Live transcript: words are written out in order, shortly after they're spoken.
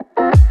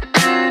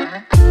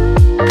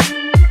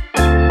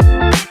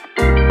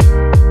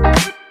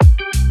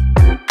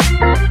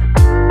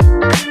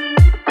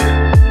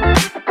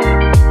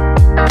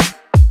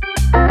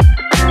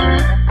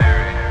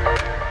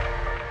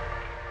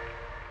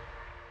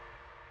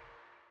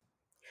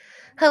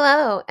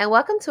Hello, and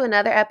welcome to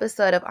another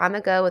episode of On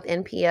the Go with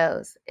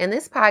NPOs. In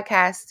this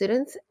podcast,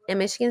 students in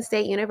Michigan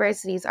State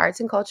University's Arts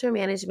and Cultural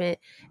Management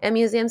and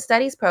Museum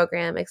Studies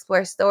program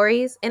explore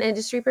stories and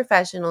industry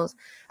professionals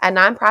at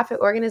nonprofit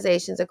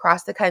organizations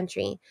across the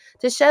country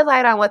to shed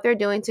light on what they're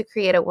doing to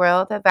create a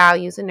world that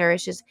values and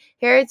nourishes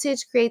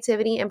heritage,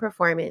 creativity, and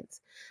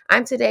performance.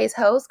 I'm today's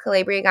host,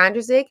 Kalabrya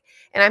Gondrezick,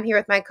 and I'm here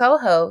with my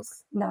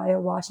co-host,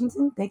 Niyia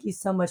Washington. Thank you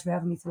so much for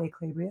having me today,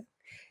 Kalabrya.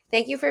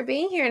 Thank you for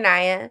being here,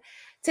 Niyia.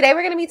 Today,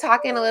 we're going to be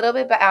talking a little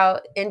bit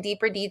about, in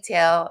deeper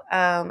detail,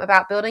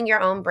 about building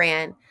your own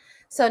brand.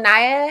 So,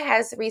 Niyia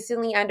has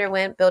recently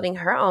underwent building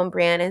her own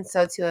brand, and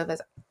so too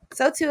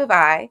have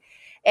I.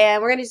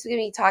 And we're just going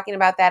to be talking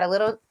about that a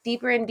little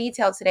deeper in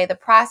detail today. The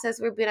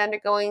process we've been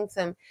undergoing,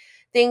 some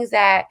things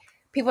that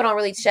people don't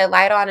really shed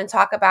light on and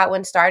talk about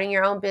when starting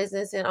your own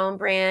business and own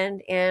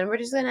brand. And we're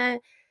just going to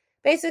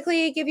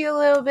basically give you a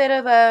little bit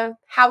of a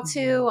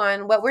how-to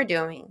on what we're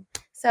doing.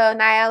 So,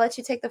 Niyia, I'll let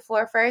you take the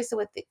floor first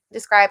with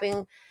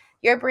describing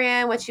your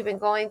brand, what you've been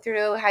going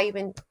through, how you've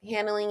been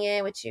handling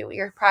it,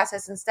 your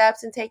process and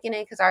steps and taking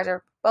it, because ours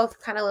are both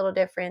kind of a little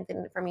different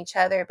from each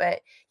other, but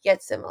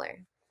yet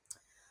similar.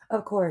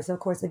 Of course.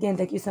 Again,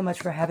 thank you so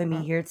much for having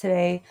me here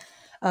today.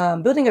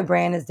 Building a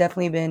brand has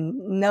definitely been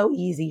no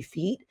easy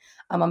feat.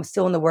 I'm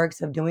still in the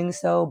works of doing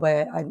so,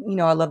 but I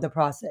love the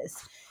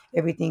process.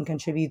 Everything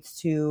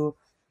contributes to,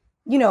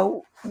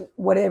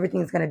 what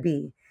everything's going to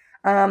be.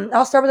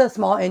 I'll start with a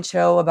small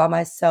intro about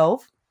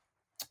myself.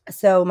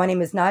 So my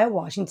name is Niyia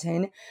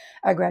Washington.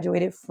 I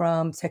graduated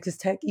from Texas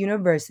Tech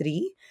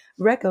University.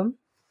 Recum.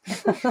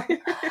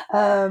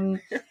 um,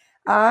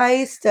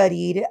 I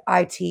studied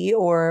IT,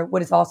 or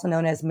what is also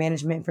known as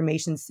Management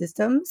Information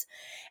Systems.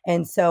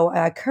 And so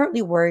I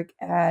currently work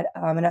at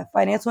a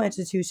financial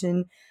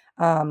institution,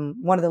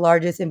 one of the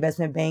largest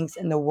investment banks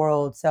in the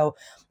world. So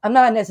I'm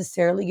not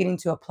necessarily getting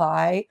to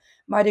apply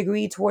my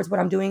degree towards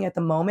what I'm doing at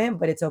the moment,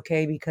 but it's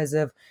okay because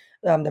of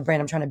the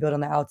brand I'm trying to build on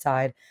the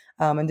outside.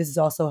 And this is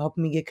also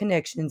helping me get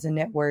connections and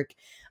network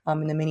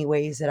in the many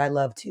ways that I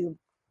love to.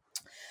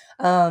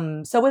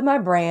 So with my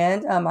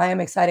brand, I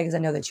am excited because I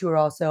know that you are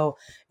also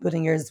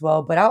building yours as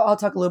well, but I'll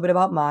talk a little bit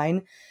about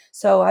mine.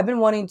 So I've been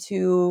wanting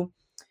to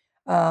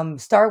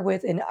start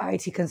with an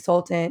IT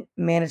consultant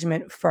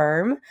management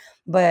firm,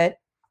 but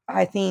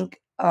I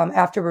think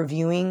after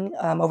reviewing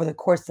over the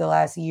course of the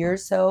last year or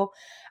so,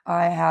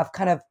 I have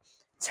kind of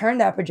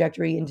turned that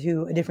trajectory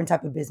into a different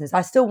type of business.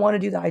 I still want to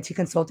do the IT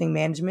consulting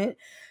management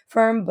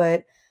firm,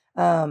 but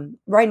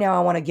right now I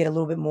want to get a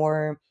little bit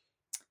more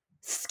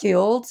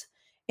skilled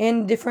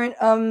in different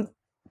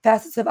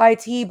facets of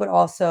IT, but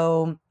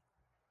also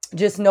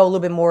just know a little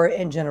bit more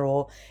in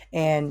general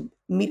and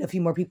meet a few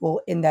more people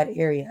in that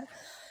area.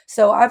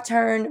 So I've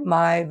turned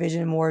my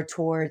vision more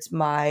towards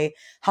my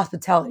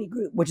hospitality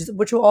group,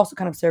 which will also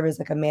kind of serve as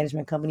like a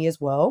management company as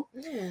well.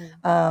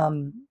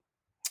 Um,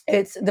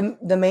 it's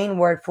the main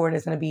word for it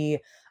is going to be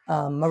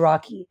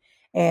Meraki,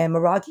 and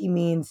Meraki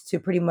means to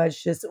pretty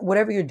much just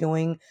whatever you're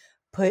doing,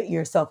 put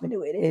yourself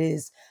into it. It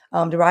is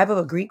derived of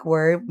a Greek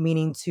word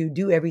meaning to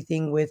do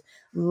everything with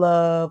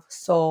love,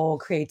 soul,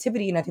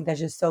 creativity, and I think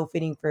that's just so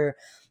fitting for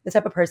the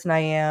type of person I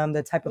am,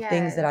 the type of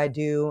things that Yes. I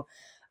do.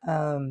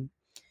 Um,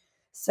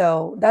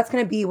 so that's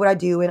going to be what I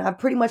do. And I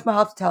pretty much my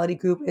hospitality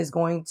group is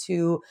going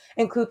to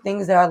include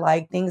things that I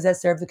like, things that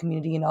serve the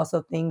community, and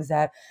also things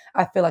that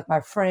I feel like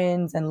my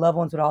friends and loved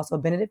ones would also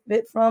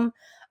benefit from,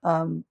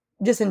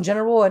 just in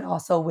general, and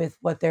also with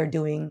what they're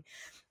doing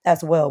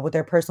as well with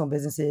their personal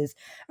businesses.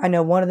 I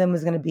know one of them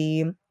is going to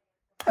be,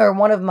 or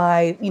one of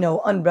my,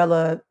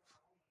 umbrella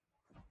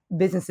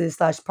businesses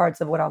slash parts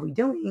of what I'll be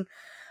doing.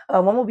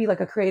 One will be like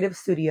a creative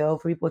studio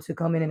for people to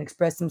come in and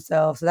express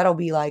themselves. So that'll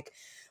be like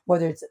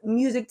whether it's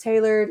music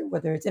tailored,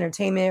 whether it's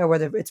entertainment, or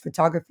whether it's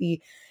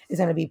photography, is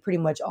going to be pretty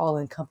much all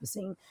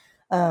encompassing.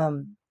 I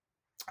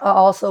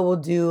also will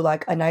do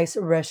like a nice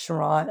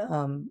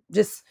restaurant,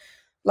 just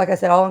like I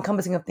said, all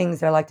encompassing of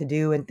things that I like to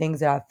do and things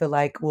that I feel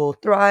like will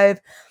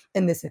thrive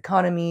in this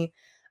economy.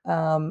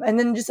 And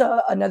then just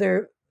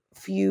another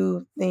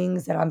few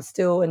things that I'm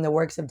still in the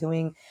works of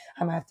doing.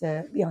 I'm gonna have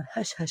to be on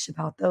hush hush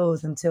about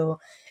those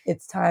until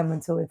it's time,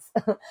 until it's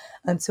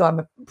until I'm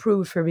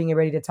approved for being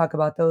ready to talk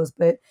about those.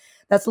 But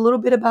that's a little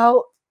bit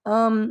about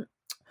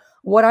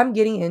what I'm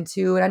getting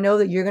into, and I know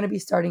that you're going to be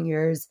starting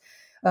yours,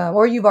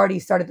 or you've already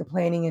started the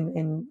planning,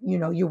 and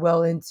you're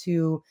well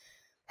into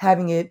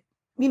having it,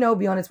 be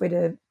on its way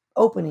to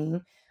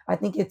opening. I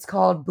think it's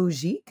called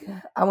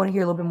Boujchic. I want to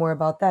hear a little bit more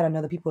about that. I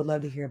know that people would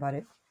love to hear about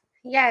it.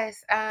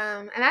 Yes,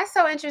 and that's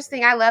so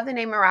interesting. I love the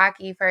name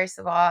Meraki, first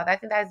of all. I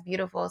think that's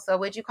beautiful. So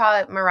would you call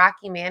it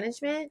Meraki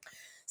Management?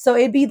 So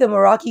it'd be the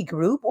Meraki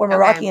Group or Okay.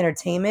 Meraki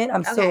Entertainment.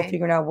 I'm still Okay.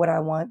 figuring out what I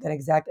want that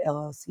exact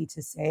LLC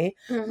to say.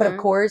 But of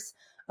Mm-hmm. course,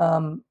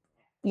 um,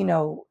 you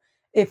know,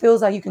 it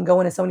feels like you can go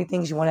into so many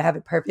things. You want to have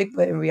it perfect,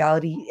 but in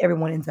reality,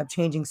 everyone ends up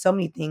changing so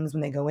many things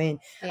when they go in.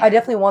 I Yeah.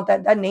 definitely want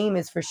that. That name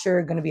is for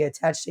sure going to be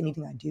attached to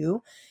anything I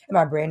do in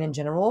my brand in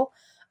general.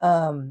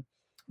 Um,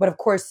 but of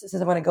course, since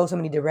I'm going to go so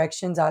many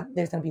directions,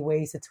 there's going to be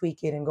ways to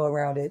tweak it and go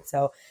around it.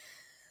 So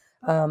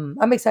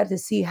I'm excited to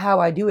see how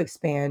I do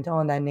expand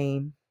on that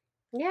name.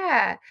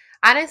 Yeah.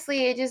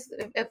 Honestly,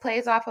 it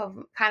plays off of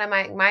kind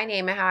of my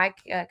name and how I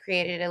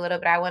created it a little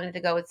bit. I wanted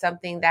to go with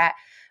something that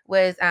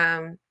was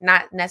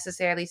not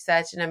necessarily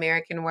such an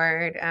American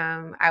word.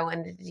 I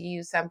wanted to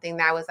use something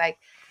that was like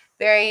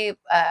very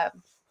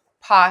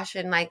posh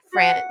and like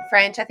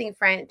French. I think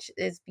French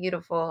is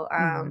beautiful,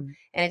 Hmm.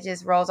 and it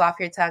just rolls off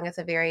your tongue. It's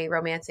a very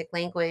romantic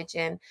language.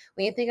 And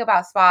when you think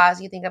about spas,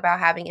 you think about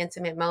having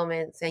intimate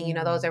moments, and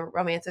those Hmm. are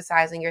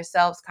romanticizing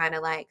yourselves, kind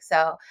of like.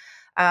 So,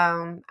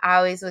 I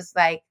always was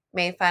like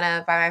made fun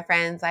of by my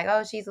friends, like,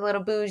 oh, she's a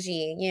little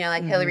bougie,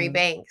 like Hillary Hmm.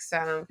 Banks,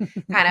 kind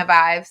of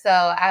vibe. So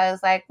I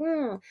was like,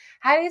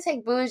 how do you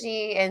take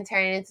bougie and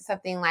turn it into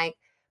something like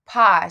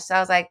posh? So I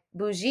was like,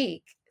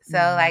 Boujchic. So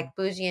like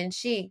Hmm. bougie and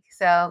chic.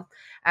 So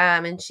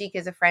and chic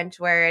is a French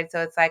word,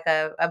 so it's like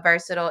a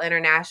versatile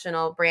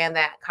international brand,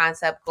 that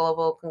concept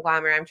global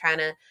conglomerate I'm trying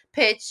to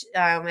pitch,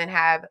 and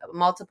have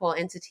multiple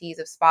entities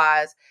of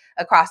spas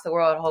across the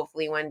world.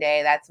 Hopefully one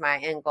day, that's my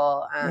end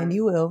goal. And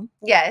you will.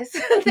 Yes,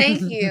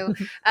 thank you.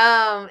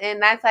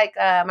 And that's like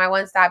my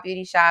one-stop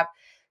beauty shop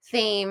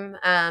theme,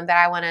 that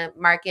I want to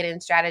market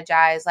and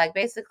strategize. Like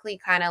basically,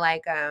 kind of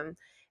like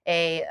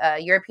a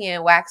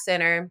European wax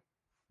center.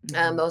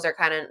 Hmm. Those are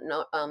kind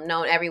of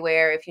known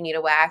everywhere. If you need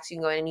a wax, you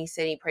can go in any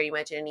city, pretty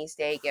much in any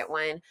state, get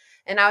one.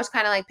 And I was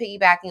kind of like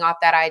piggybacking off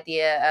that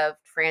idea of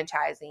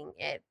franchising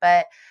it.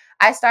 But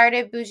I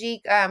started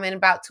Boujchic in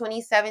about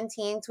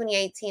 2017,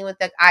 2018 with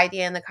the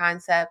idea and the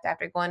concept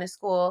after going to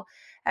school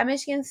at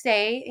Michigan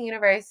State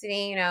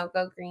University,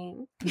 go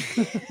green.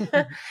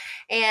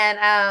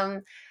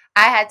 And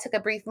I had took a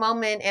brief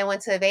moment and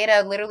went to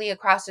Aveda, literally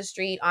across the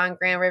street on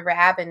Grand River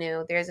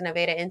Avenue. There's an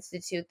Aveda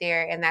Institute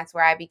there, and that's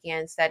where I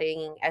began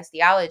studying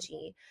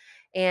osteology.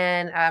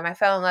 And I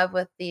fell in love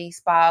with the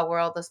spa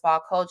world, the spa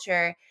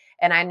culture,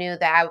 and I knew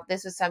that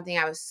this was something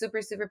I was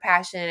super, super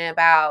passionate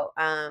about.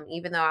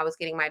 Even though I was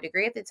getting my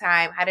degree at the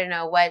time, I didn't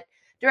know what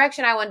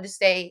direction I wanted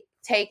to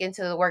take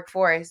into the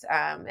workforce.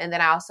 And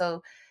then I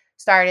also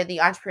started the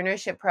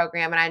entrepreneurship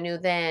program, and I knew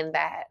then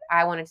that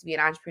I wanted to be an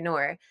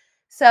entrepreneur.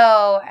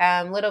 So,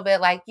 little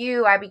bit like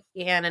you, I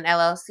began an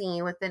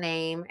LLC with the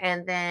name,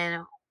 and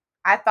then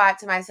I thought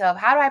to myself,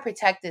 how do I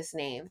protect this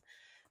name?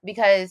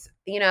 Because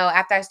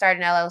after I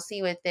started an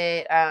LLC with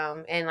it,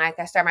 and like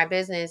I start my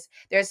business,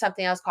 there's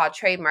something else called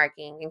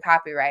trademarking and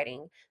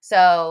copywriting.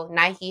 So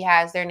Nike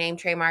has their name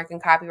trademarked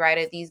and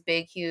copyrighted. These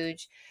big,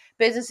 huge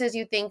businesses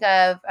you think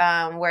of,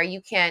 where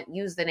you can't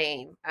use the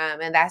name,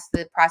 and that's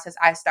the process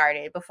I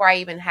started before I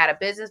even had a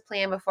business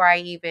plan, before I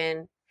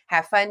even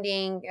have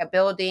funding, a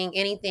building,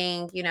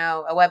 anything,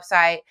 a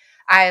website.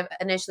 I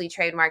initially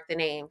trademarked the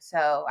name.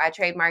 So I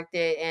trademarked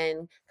it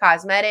in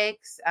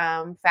cosmetics,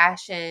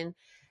 fashion,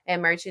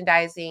 and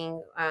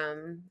merchandising.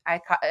 I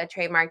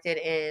trademarked it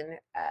in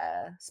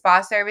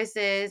spa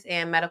services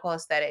and medical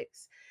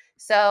aesthetics.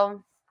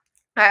 So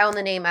I own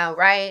the name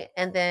outright.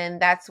 And then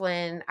that's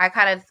when I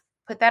kind of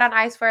put that on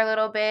ice for a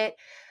little bit.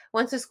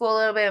 Went to school a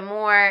little bit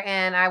more,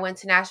 and I went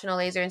to National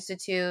Laser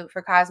Institute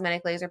for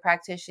cosmetic laser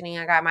practicing.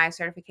 I got my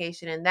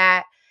certification in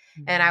that.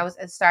 And I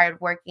started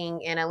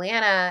working in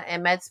Atlanta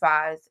and med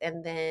spas.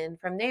 And then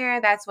from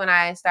there, that's when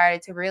I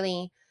started to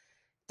really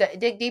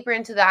dig deeper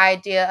into the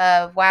idea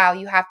of, wow,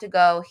 you have to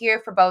go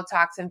here for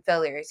Botox and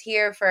fillers,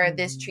 here for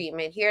this Hmm.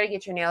 treatment, here to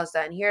get your nails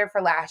done, here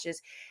for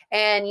lashes.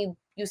 And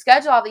you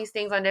schedule all these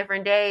things on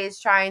different days,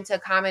 trying to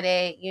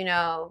accommodate,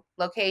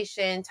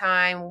 location,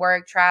 time,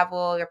 work,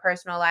 travel, your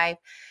personal life.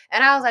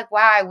 And I was like,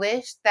 wow, I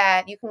wish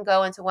that you can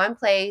go into one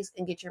place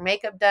and get your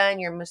makeup done,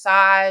 your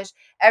massage,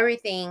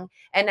 everything,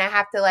 and not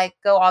have to like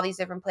go all these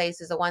different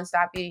places, a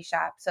one-stop beauty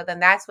shop. So then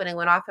that's when it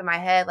went off in my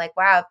head, like,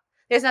 wow,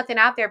 there's nothing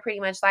out there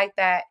pretty much like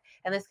that,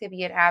 and this could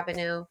be an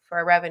avenue for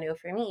a revenue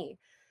for me.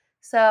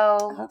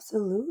 So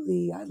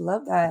Absolutely. I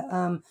love that.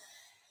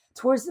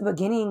 Towards the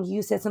beginning,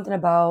 you said something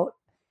about,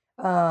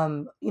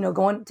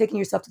 taking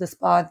yourself to the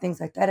spa and things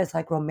like that. It's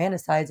like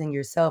romanticizing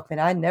yourself. And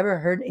I never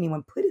heard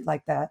anyone put it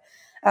like that.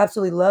 I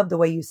absolutely love the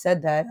way you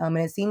said that. And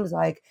it seems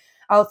like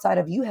outside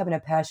of you having a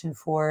passion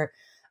for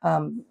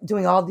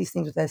doing all these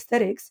things with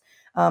aesthetics,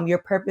 your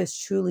purpose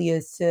truly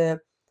is to,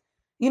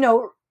 you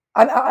know,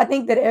 I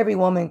think that every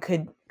woman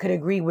could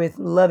agree with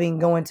loving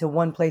going to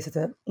one place as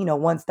a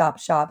one stop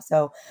shop.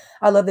 So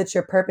I love that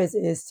your purpose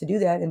is to do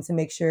that and to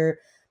make sure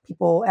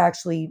people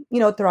actually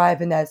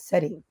thrive in that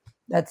setting.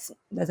 That's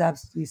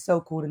absolutely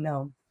so cool to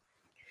know.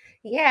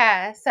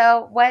 yeah.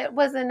 So what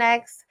was the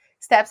next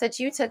steps that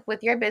you took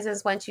with your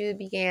business once you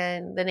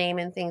began the name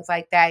and things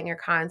like that and your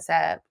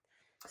concept?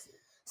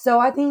 So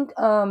I think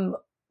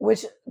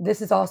which this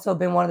has also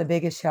been one of the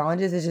biggest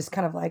challenges is just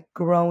kind of like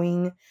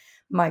growing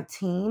my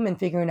team and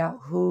figuring out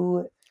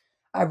who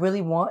I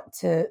really want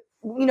to,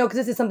 because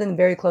this is something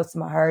very close to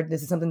my heart.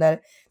 This is going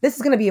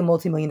to be a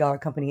multi-million dollar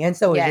company, and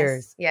so is Yes,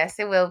 yours. yes,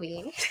 it will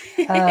be.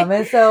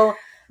 And so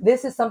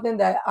this is something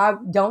that I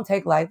don't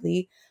take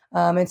lightly.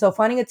 And so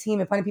finding a team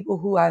and finding people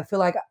who I feel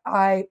like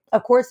I,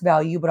 of course,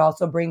 value, but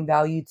also bring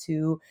value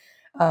to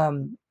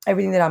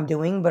everything that I'm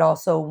doing, but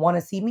also want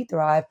to see me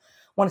thrive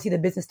want to see the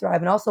business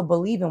thrive and also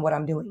believe in what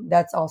I'm doing.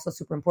 That's also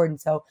super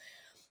important. So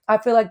I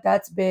feel like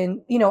that's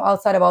been,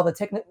 outside of all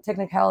the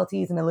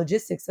technicalities and the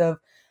logistics of,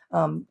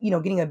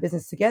 getting a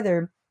business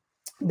together,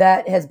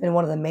 that has been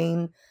one of the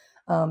main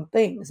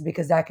things,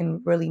 because that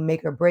can really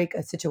make or break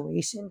a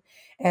situation.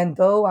 And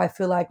though I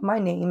feel like my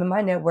name and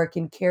my network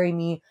can carry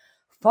me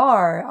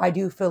far, I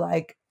do feel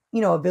like,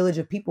 a village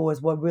of people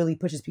is what really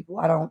pushes people.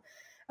 I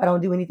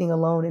don't do anything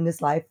alone in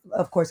this life,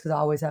 of course, because I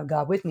always have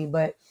God with me.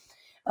 But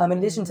in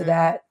addition to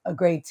that, a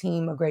great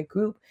team, a great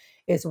group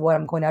is what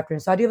I'm going after.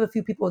 And so I do have a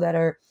few people that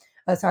are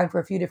assigned for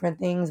a few different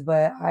things,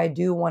 but I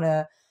do want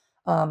to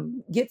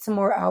get some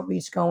more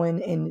outreach going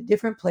in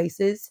different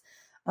places,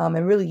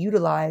 and really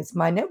utilize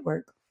my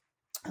network.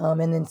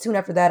 And then soon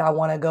after that, I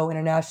want to go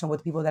international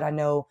with people that I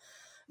know,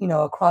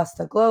 across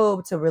the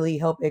globe, to really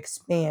help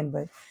expand.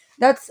 But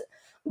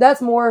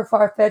that's more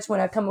far fetched when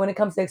it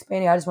comes to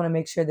expanding. I just want to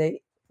make sure that,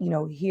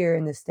 here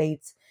in the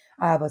States,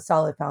 I have a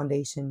solid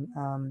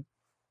foundation.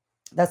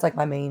 That's like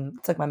my main.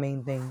 It's like my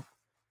main thing.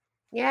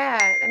 Yeah,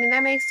 I mean,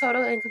 that makes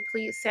total and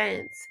complete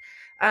sense.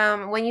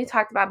 When you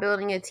talked about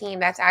building a team,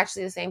 that's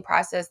actually the same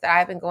process that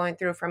I've been going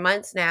through for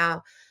months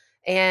now.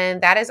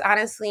 And that is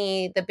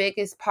honestly the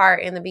biggest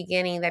part in the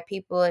beginning that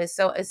people is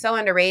so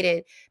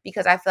underrated,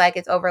 because I feel like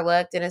it's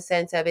overlooked in a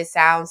sense of it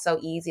sounds so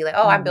easy, like,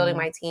 oh, I'm building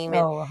Mm-hmm. my team.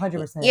 And Oh,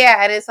 100%.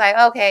 yeah, and it's like,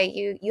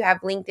 okay, you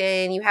have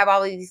LinkedIn, you have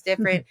all of these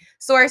different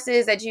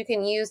sources that you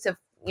can use to,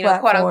 quote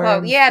unquote,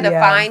 Platforms. yeah, to Yeah.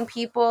 find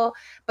people,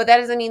 but that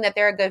doesn't mean that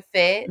they're a good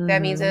fit.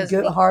 That means Mm-hmm. it's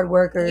Good hard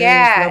workers, love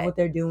yeah, what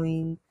they're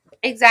doing,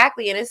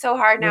 exactly. And it's so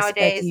hard respect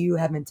nowadays. you,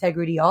 have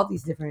integrity, all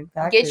these different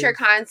Get your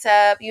factors.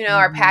 concept,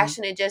 are Mm-hmm.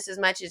 passionate just as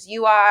much as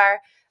you are,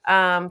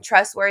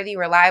 trustworthy,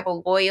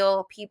 reliable,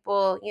 loyal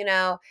people,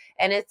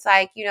 and it's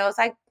like, it's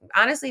like,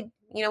 honestly,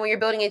 when you're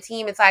building a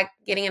team, it's like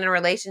getting in a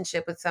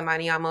relationship with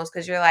somebody almost,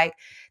 because you're like,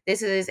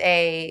 this is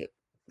a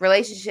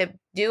relationship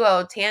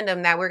duo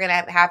tandem that we're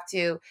gonna have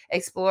to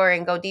explore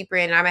and go deeper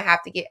in. And I'm gonna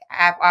have to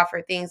have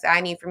offer things that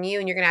I need from you,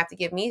 and you're gonna have to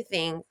give me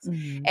things.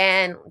 Mm-hmm.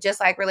 And just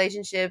like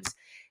relationships,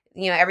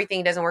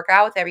 everything doesn't work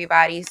out with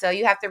everybody, so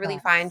you have to really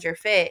find Facts. your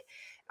fit.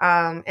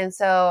 And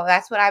so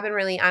that's what I've been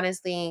really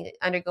honestly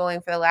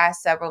undergoing for the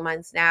last several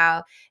months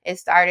now. It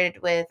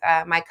started with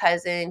my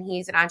cousin.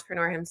 He's an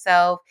entrepreneur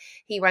himself.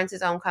 He runs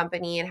his own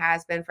company and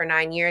has been for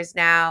 9 years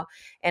now.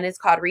 And it's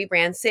called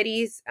Rebrand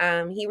Cities.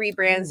 He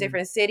rebrands Ooh.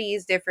 different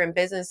cities, different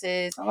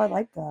businesses. Oh, I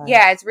like that.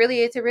 Yeah, it's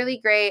a really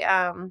great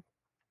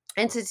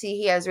entity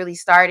he has really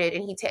started,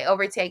 and he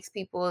overtakes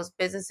people's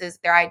businesses,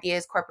 their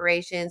ideas,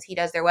 corporations. He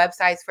does their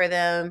websites for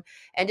them,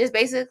 and just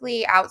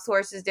basically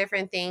outsources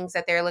different things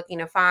that they're looking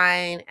to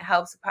find,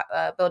 helps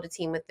build a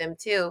team with them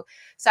too.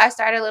 So I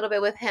started a little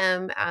bit with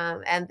him,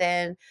 and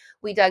then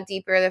we dug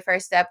deeper. The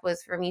first step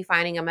was for me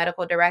finding a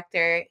medical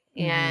director,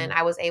 Mm-hmm. and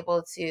I was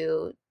able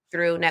to,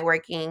 through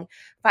networking,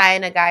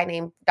 find a guy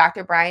named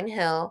Dr. Brian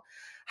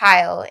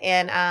Heil,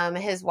 and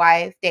his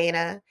wife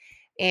Dana.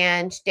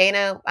 And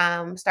Dana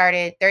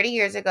started 30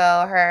 years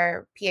ago.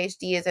 Her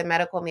PhD is in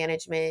medical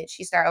management.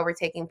 She started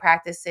overtaking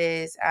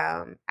practices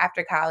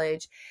after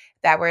college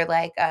that were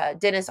like a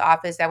dentist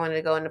office that wanted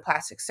to go into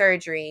plastic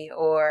surgery,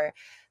 or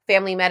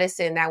family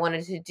medicine that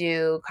wanted to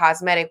do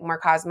more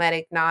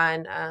cosmetic,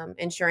 non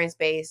insurance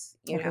based,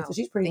 Okay, so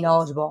she's pretty things.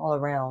 knowledgeable all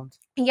around.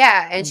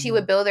 Yeah, and she Mm-hmm.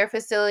 would build their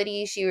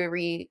facility. She would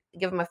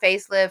give them a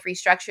facelift,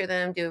 restructure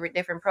them, do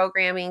different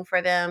programming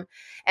for them,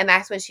 and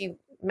that's when she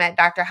met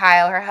Dr.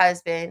 Heil, her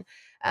husband,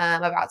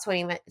 about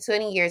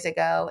 20 years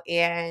ago,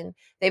 and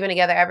they've been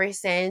together ever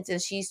since.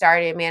 And she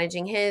started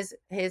managing his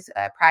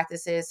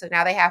practices. So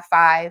now they have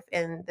 5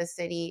 in the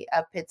city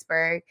of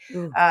Pittsburgh,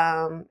 Ooh.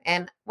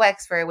 and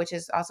Wexford, which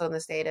is also in the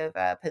state of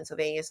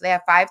Pennsylvania. So they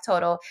have 5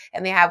 total,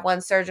 and they have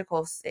one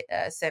surgical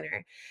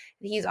center.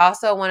 He's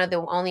also one of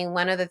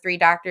the 3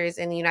 doctors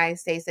in the United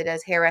States that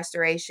does hair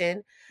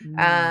restoration.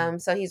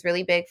 Mm. So he's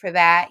really big for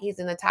that. He's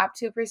in the top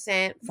 2%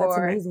 That's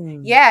for,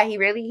 amazing. yeah,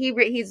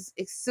 he's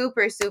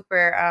super,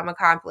 super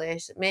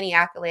accomplished, many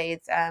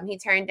accolades. He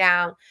turned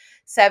down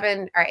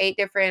 7 or 8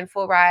 different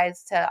full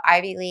rides to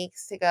Ivy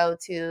Leagues to go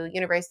to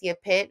University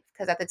of Pitt,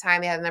 because at the time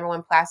they had the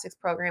 #1 plastics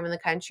program in the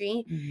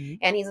country. Mm-hmm.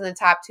 And he's in the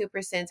top 2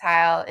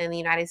 percentile in the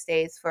United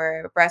States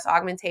for breast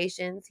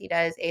augmentations. He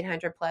does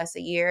 800 plus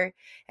a year,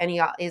 and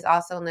he is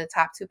also in the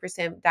top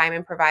 2%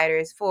 diamond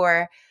providers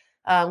for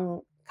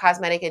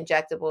cosmetic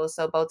injectables,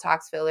 so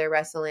Botox, filler,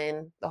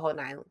 Restylane, the whole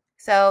 9.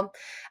 So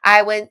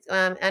I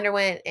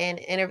underwent an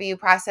interview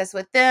process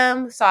with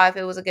them, saw if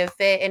it was a good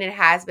fit, and it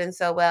has been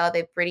so well.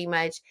 They pretty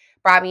much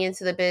brought me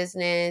into the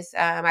business.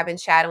 I've been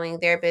shadowing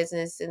their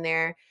business and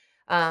their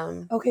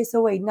Okay,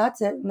 so wait, not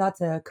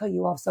to cut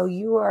you off. So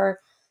you are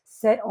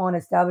set on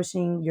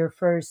establishing your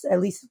first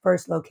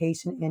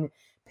location in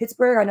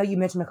Pittsburgh. I know you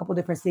mentioned a couple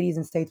different cities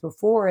and states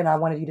before, and I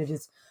wanted you to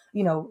just,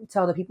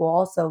 tell the people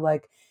also,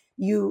 like,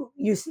 you're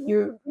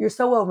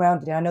so well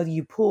rounded. I know that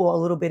you pull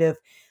a little bit of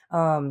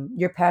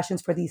your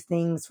passions for these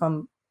things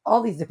from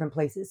all these different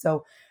places.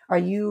 So are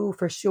you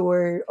for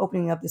sure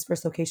opening up this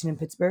first location in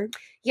Pittsburgh?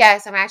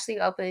 Yes, I'm actually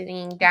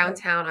opening Okay.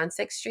 downtown on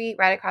 6th Street,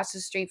 right across the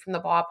street from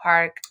the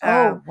ballpark.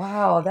 Oh,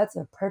 wow. That's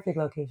a perfect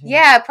location.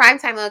 Yeah,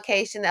 primetime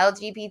location. The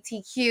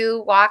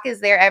LGBTQ walk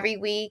is there every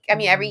week. I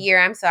mean, every Hmm. year.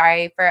 I'm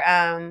sorry for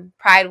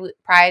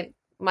Pride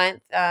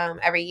Month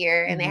every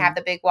year, and they have Hmm.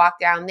 the big walk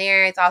down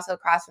there. It's also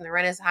across from the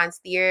Renaissance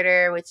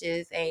Theater, which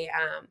is a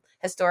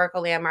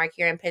historical landmark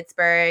here in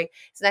Pittsburgh.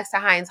 It's next to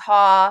Heinz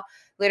Hall,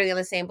 literally on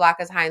the same block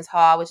as Heinz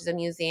Hall, which is a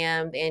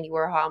museum, the Andy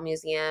Warhol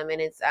Museum,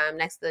 and it's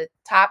next to the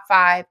top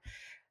five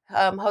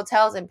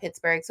hotels in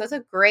Pittsburgh. So it's a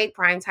great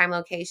primetime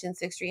location.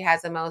 6th Street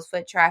has the most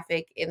foot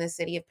traffic in the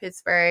city of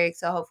Pittsburgh.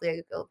 So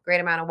hopefully a great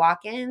amount of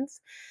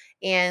walk-ins.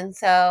 And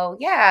so,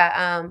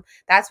 yeah,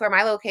 that's where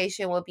my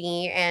location will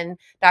be. And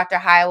Dr.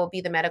 Haya will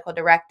be the medical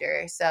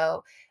director.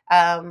 So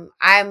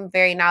I'm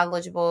very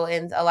knowledgeable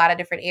in a lot of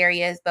different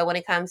areas. But when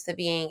it comes to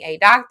being a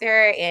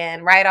doctor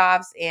and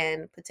write-offs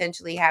and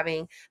potentially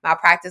having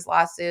malpractice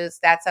lawsuits,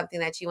 that's something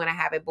that you want to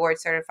have a board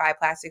certified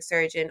plastic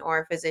surgeon or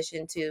a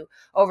physician to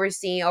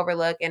oversee,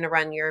 overlook, and to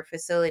run your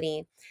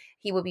facility.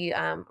 He will be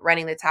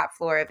running the top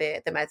floor of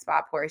it, the med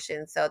spa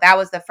portion. So that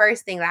was the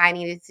first thing that I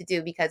needed to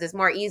do because it's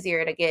more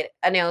easier to get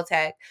a nail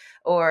tech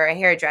or a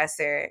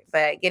hairdresser,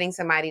 but getting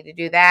somebody to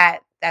do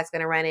that, that's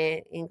going to run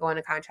it and go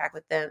into contract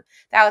with them.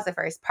 That was the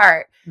first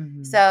part.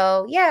 Hmm.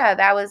 So yeah,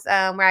 that was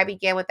where I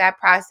began with that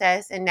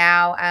process, and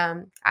now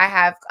I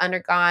have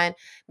undergone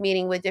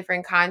meeting with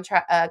different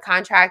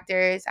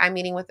contractors. I'm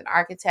meeting with an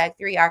architect,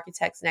 3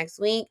 architects next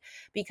week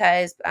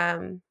because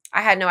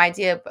I had no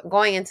idea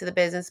going into the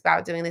business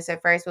about doing this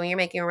at first. But when you're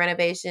making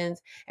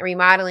renovations and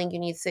remodeling, you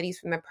need cities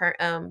from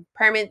the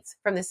permits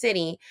from the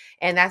city,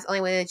 and that's the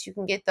only way that you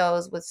can get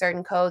those with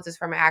certain codes is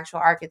from an actual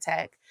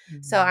architect.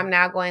 So Hmm. I'm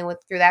now going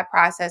through that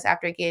process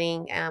after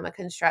getting a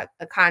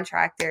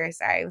contractor.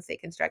 Sorry, I would say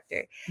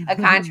constructor, a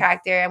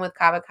contractor. I'm with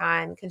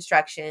Kabakon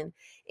Construction,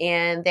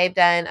 and they've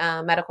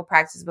done medical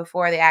practice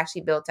before. They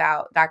actually built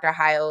out Dr.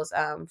 Heil's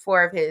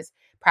 4 of his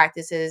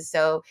practices.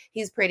 So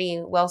he's pretty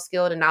well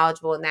skilled and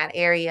knowledgeable in that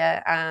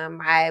area.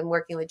 I'm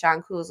working with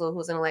John Kuzel,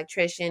 who's an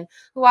electrician,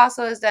 who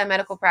also has done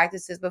medical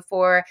practices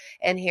before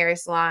and hair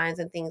salons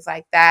and things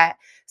like that.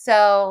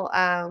 So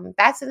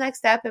that's the next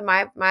step in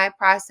my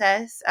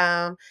process.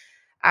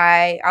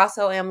 I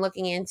also am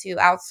looking into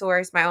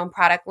outsource my own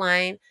product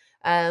line.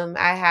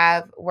 I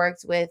have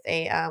worked with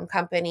a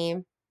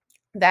company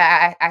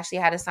that I actually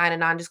had to sign a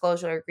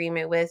non-disclosure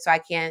agreement with, so I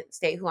can't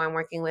state who I'm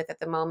working with at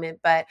the moment.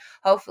 But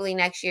hopefully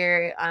next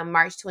year,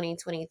 March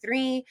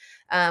 2023,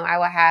 I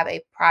will have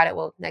a product.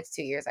 Well, next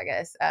 2 years, I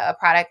guess, a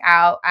product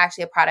out.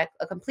 Actually,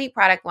 a complete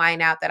product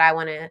line out that I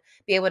want to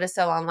be able to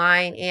sell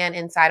online and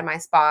inside of my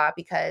spa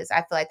because I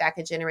feel like that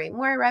could generate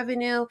more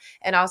revenue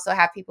and also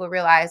have people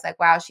realize like,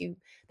 wow,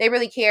 they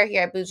really care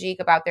here at Boujchic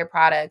about their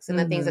products and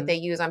the things that Hmm. they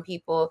use on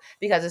people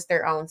because it's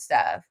their own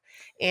stuff.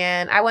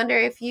 And I wonder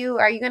if you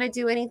going to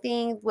do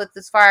anything with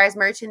as far as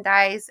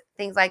merchandise,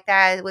 things like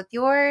that with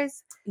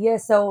yours? Yeah,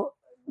 so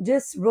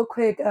just real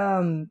quick,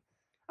 I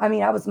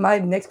mean, I was my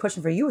next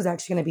question for you was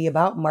actually going to be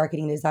about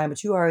marketing design,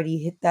 but you already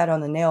hit that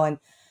on the nail and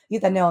you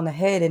hit that nail on the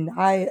head. And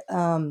I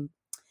and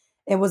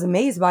was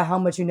amazed by how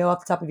much you know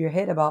off the top of your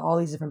head about all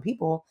these different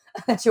people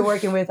that you're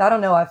working with. I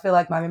don't know. I feel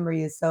like my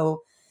memory is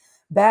so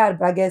bad,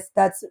 but I guess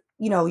that's,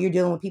 you're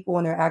dealing with people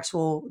and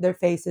their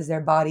faces,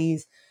 their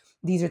bodies.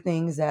 These are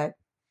things that,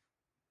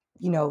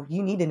 you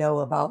need to know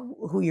about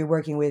who you're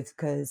working with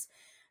because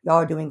y'all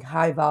are doing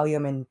high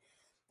volume and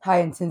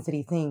high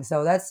intensity things.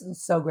 So that's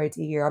so great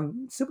to hear.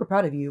 I'm super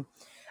proud of you.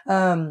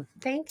 Um,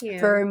 Thank you.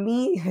 for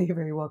me, you're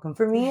very welcome.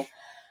 For me,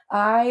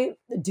 I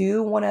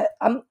do want to.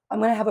 I'm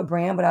going to have a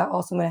brand, but I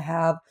also going to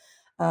have.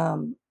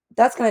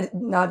 That's going to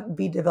not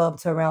be developed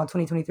to around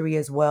 2023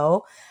 as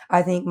well.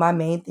 I think my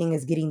main thing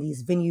is getting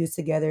these venues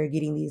together,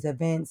 getting these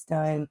events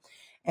done,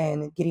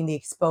 and getting the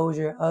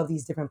exposure of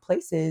these different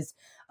places,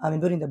 and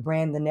building the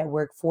brand, the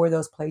network for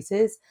those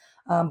places.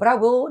 But I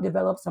will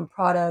develop some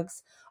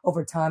products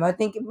over time. I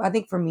think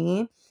for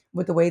me,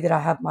 with the way that I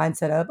have mine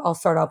set up, I'll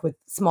start off with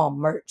small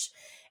merch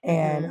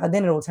and Hmm.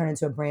 then it'll turn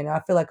into a brand. And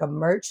I feel like a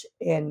merch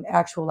and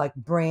actual like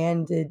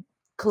branded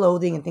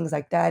clothing and things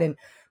like that and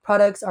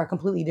products are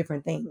completely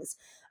different things.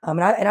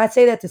 And I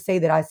say that to say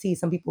that I see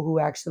some people who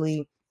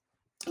actually,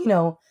 you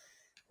know,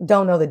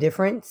 don't know the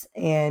difference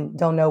and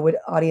don't know what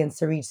audience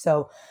to reach.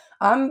 So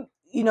I'm,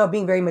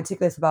 being very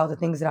meticulous about the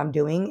things that I'm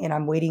doing and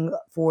I'm waiting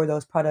for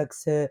those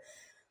products to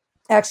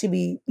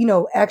actually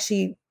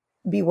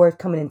be worth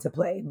coming into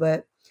play.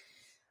 But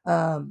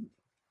um,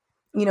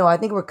 I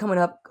think we're coming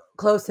up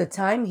close to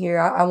time here.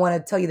 I want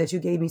to tell you that you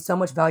gave me so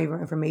much valuable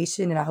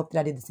information, and I hope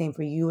that I did the same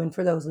for you and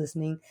for those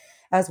listening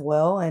as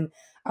well. And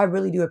I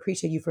really do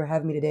appreciate you for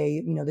having me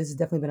today. This has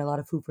definitely been a lot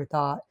of food for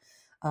thought.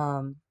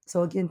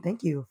 So again,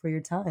 thank you for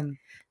your time.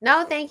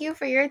 No, thank you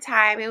for your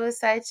time. It was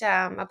such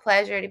a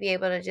pleasure to be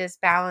able to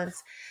just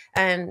balance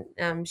and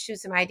shoot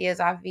some ideas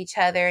off of each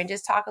other and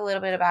just talk a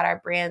little bit about our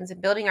brands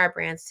and building our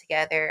brands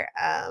together.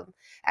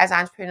 As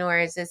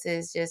entrepreneurs, this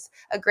is just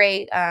a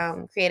great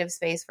creative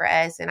space for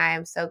us. And I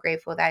am so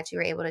grateful that you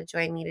were able to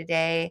join me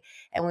today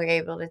and we were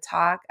able to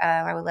talk.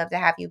 I would love to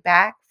have you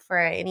back for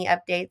any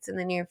updates in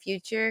the near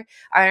future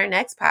on our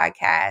next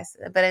podcast.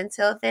 But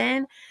until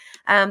then,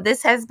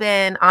 this has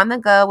been On the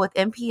Go with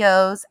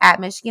MPOs at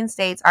Michigan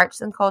State's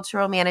Arts and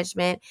Cultural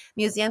Management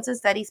Museums and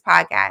Studies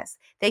podcast.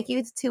 Thank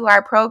you to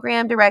our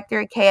program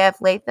director, KF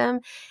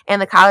Latham,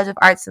 and the College of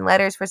Arts and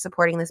Letters for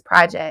supporting this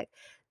project.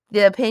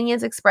 The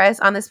opinions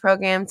expressed on this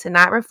program do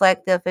not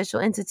reflect the official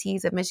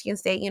entities of Michigan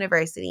State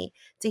University.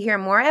 To hear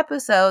more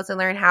episodes and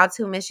learn how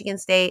Michigan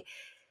State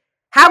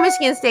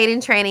in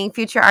training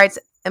future arts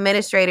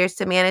administrators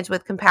to manage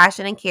with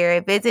compassion and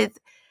care, visit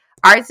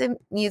Arts and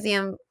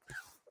Museum